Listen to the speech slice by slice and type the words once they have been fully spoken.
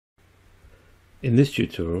In this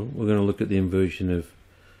tutorial, we're going to look at the inversion of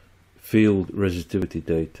field resistivity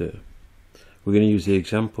data. We're going to use the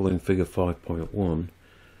example in figure 5.1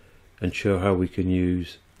 and show how we can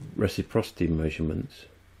use reciprocity measurements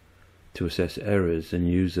to assess errors and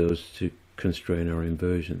use those to constrain our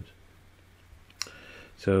inversions.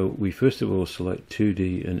 So we first of all select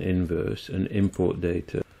 2D and inverse and import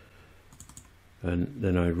data, and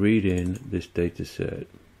then I read in this data set.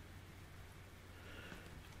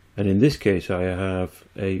 And in this case I have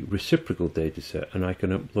a reciprocal data set, and I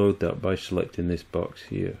can upload that by selecting this box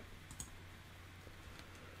here.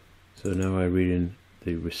 So now I read in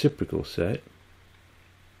the reciprocal set.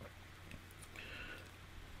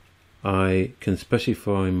 I can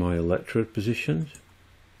specify my electrode positions.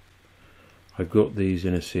 I've got these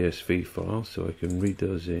in a CSV file, so I can read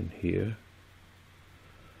those in here.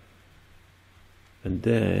 And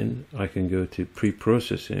then I can go to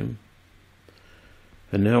pre-processing,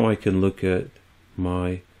 and now I can look at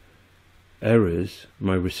my errors,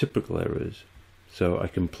 my reciprocal errors. So I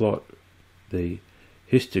can plot the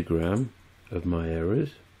histogram of my errors.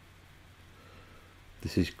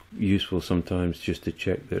 This is useful sometimes just to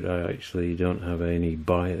check that I actually don't have any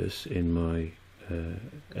bias in my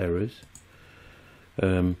errors.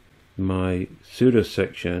 My pseudo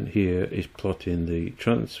section here is plotting the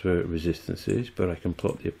transfer resistances, but I can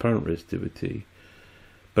plot the apparent resistivity.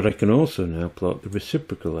 But I can also now plot the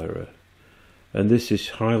reciprocal error. And this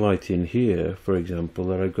is highlighting here, for example,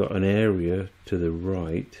 that I've got an area to the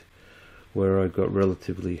right where I've got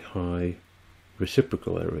relatively high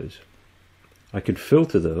reciprocal errors. I can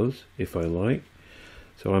filter those if I like.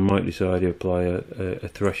 So I might decide to apply a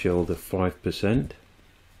threshold of 5%.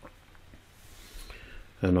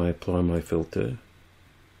 And I apply my filter.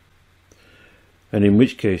 And in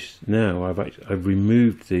which case now I've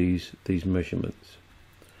removed these measurements.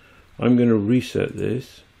 I'm going to reset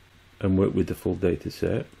this and work with the full data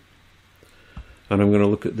set. And I'm going to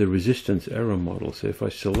look at the resistance error model. So if I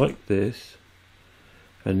select this,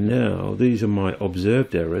 and now these are my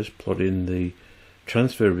observed errors, plotting the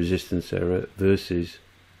transfer resistance error versus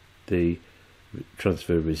the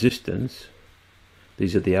transfer resistance.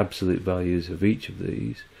 These are the absolute values of each of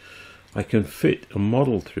these. I can fit a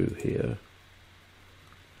model through here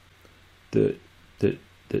that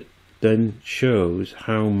then shows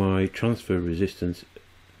how my transfer resistance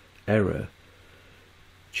error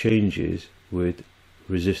changes with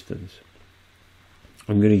resistance.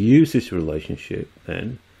 I'm going to use this relationship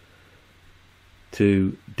then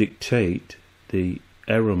to dictate the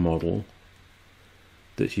error model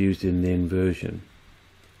that's used in the inversion.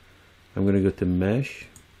 I'm going to go to mesh,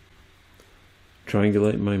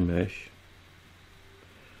 triangulate my mesh.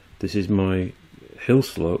 This is my hill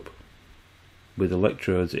slope with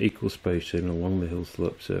electrodes at equal spacing along the hill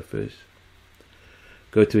slope surface.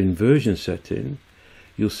 Go to inversion setting.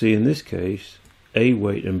 You'll see in this case A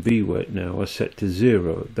weight and B weight now are set to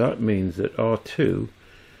 0. That means that R2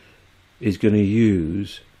 is going to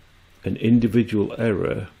use an individual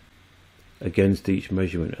error against each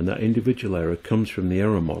measurement, and that individual error comes from the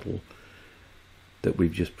error model that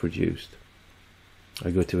we've just produced.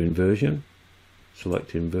 I go to inversion,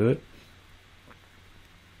 select invert.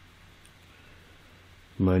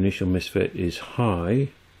 My initial misfit is high,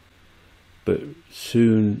 but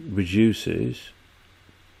soon reduces,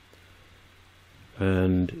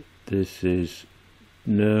 and this is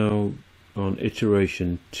now on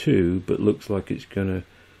iteration 2, but looks like it's going to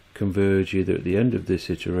converge either at the end of this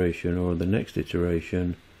iteration or the next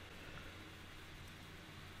iteration.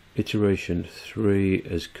 Iteration 3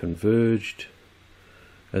 has converged,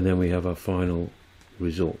 and then we have our final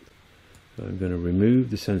result. So I'm going to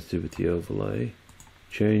remove the sensitivity overlay,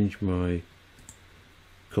 change my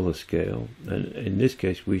color scale, and in this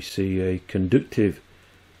case we see a conductive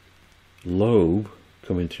lobe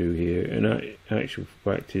coming through here. In actual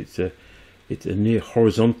fact it's a near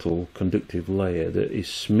horizontal conductive layer that is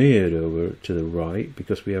smeared over to the right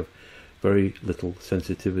because we have very little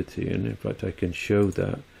sensitivity, and in fact I can show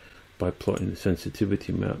that by plotting the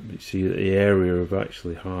sensitivity map. You see that the area of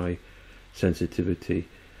actually high sensitivity,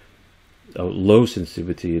 low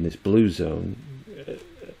sensitivity in this blue zone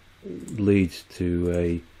leads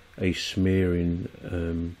to a smearing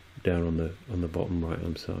down on the bottom right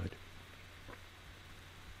hand side.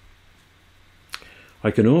 I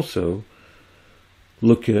can also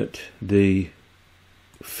look at the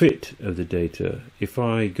fit of the data. If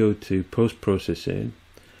I go to post-processing,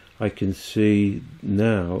 I can see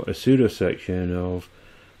now a pseudo section of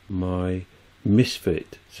my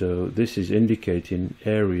misfit. So this is indicating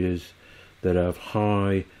areas that have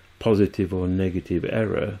high positive or negative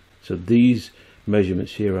error. So these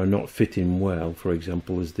measurements here are not fitting well, for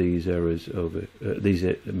example, as these errors over these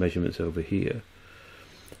measurements over here.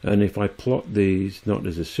 And if I plot these not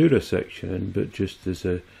as a pseudo section but just as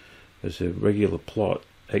a regular plot,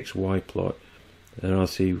 XY plot, and I'll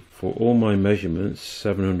see for all my measurements,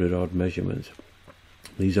 700 odd measurements,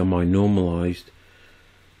 these are my normalized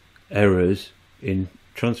errors in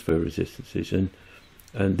transfer resistances,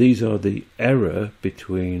 and these are the error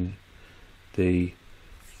between the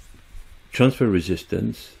transfer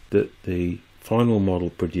resistance that the final model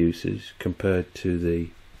produces compared to the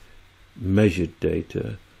measured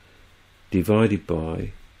data divided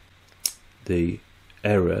by the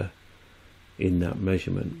error in that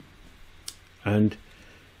measurement. And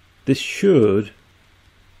this should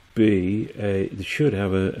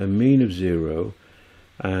have a mean of 0,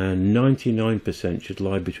 and 99% should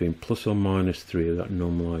lie between plus or minus 3 of that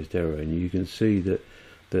normalized error. And you can see that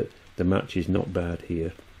the match is not bad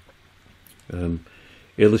here,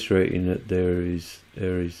 illustrating that there is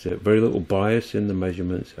very little bias in the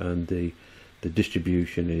measurements, and the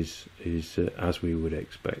distribution is as we would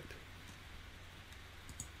expect.